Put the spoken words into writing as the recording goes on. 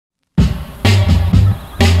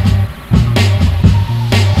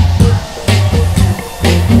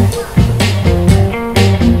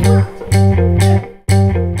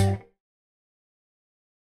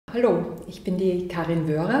ich bin die Karin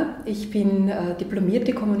Wöhrer. Ich bin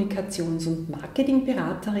diplomierte Kommunikations- und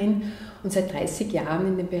Marketingberaterin und seit 30 Jahren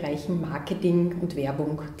in den Bereichen Marketing und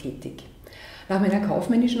Werbung tätig. Nach meiner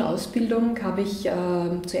kaufmännischen Ausbildung habe ich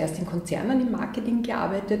zuerst in Konzernen im Marketing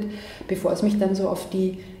gearbeitet, bevor es mich dann so auf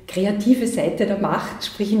die kreative Seite der Macht,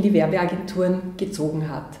 sprich in die Werbeagenturen, gezogen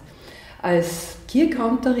hat. Als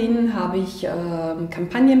Key-Accounterin habe ich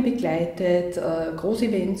Kampagnen begleitet,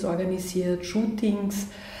 Großevents organisiert, Shootings,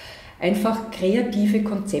 einfach kreative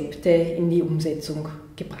Konzepte in die Umsetzung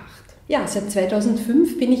gebracht. Ja, seit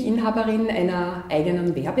 2005 bin ich Inhaberin einer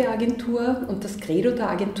eigenen Werbeagentur und das Credo der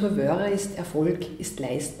Agentur Wöhrer ist: Erfolg ist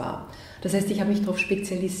leistbar. Das heißt, ich habe mich darauf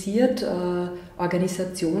spezialisiert,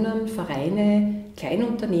 Organisationen, Vereine,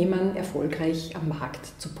 Kleinunternehmen erfolgreich am Markt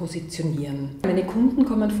zu positionieren. Meine Kunden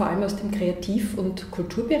kommen vor allem aus dem Kreativ- und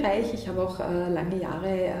Kulturbereich. Ich habe auch lange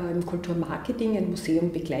Jahre im Kulturmarketing ein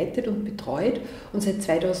Museum begleitet und betreut und seit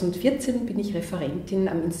 2014 bin ich Referentin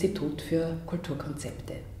am Institut für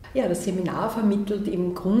Kulturkonzepte. Ja, das Seminar vermittelt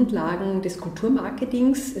eben Grundlagen des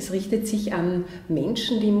Kulturmarketings. Es richtet sich an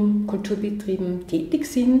Menschen, die in Kulturbetrieben tätig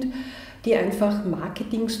sind, die einfach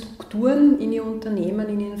Marketingstrukturen in ihr Unternehmen,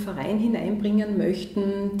 in ihren Verein hineinbringen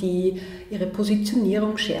möchten, die ihre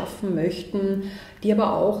Positionierung schärfen möchten, die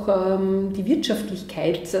aber auch die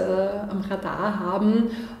Wirtschaftlichkeit am Radar haben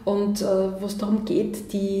und wo es darum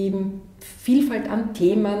geht, die Vielfalt an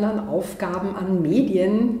Themen, an Aufgaben, an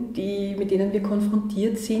Medien, mit denen wir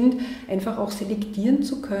konfrontiert sind, einfach auch selektieren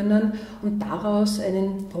zu können und daraus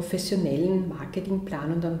einen professionellen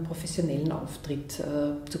Marketingplan und einen professionellen Auftritt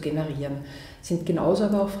zu generieren. Es sind genauso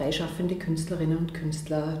aber auch freischaffende Künstlerinnen und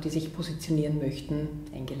Künstler, die sich positionieren möchten,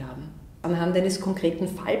 eingeladen. Anhand eines konkreten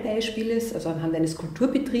Fallbeispieles, also anhand eines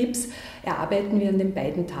Kulturbetriebs, erarbeiten wir an den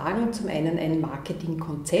beiden Tagen zum einen ein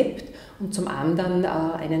Marketingkonzept und zum anderen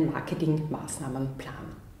einen Marketingmaßnahmenplan.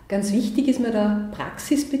 Ganz wichtig ist mir der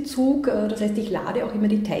Praxisbezug, das heißt, ich lade auch immer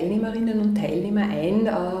die Teilnehmerinnen und Teilnehmer ein,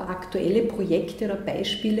 aktuelle Projekte oder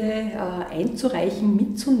Beispiele einzureichen,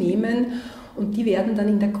 mitzunehmen. Und die werden dann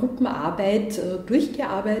in der Gruppenarbeit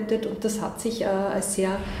durchgearbeitet und das hat sich als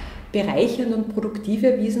sehr bereichernd und produktiv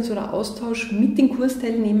erwiesen, so der Austausch mit den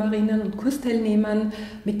Kursteilnehmerinnen und Kursteilnehmern,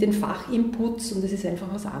 mit den Fachinputs, und es ist einfach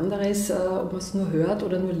was anderes, ob man es nur hört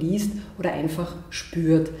oder nur liest oder einfach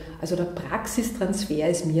spürt. Also der Praxistransfer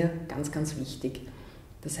ist mir ganz, ganz wichtig.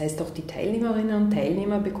 Das heißt, auch die Teilnehmerinnen und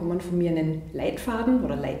Teilnehmer bekommen von mir einen Leitfaden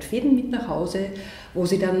oder Leitfäden mit nach Hause, wo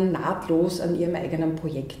sie dann nahtlos an ihrem eigenen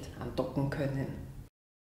Projekt andocken können.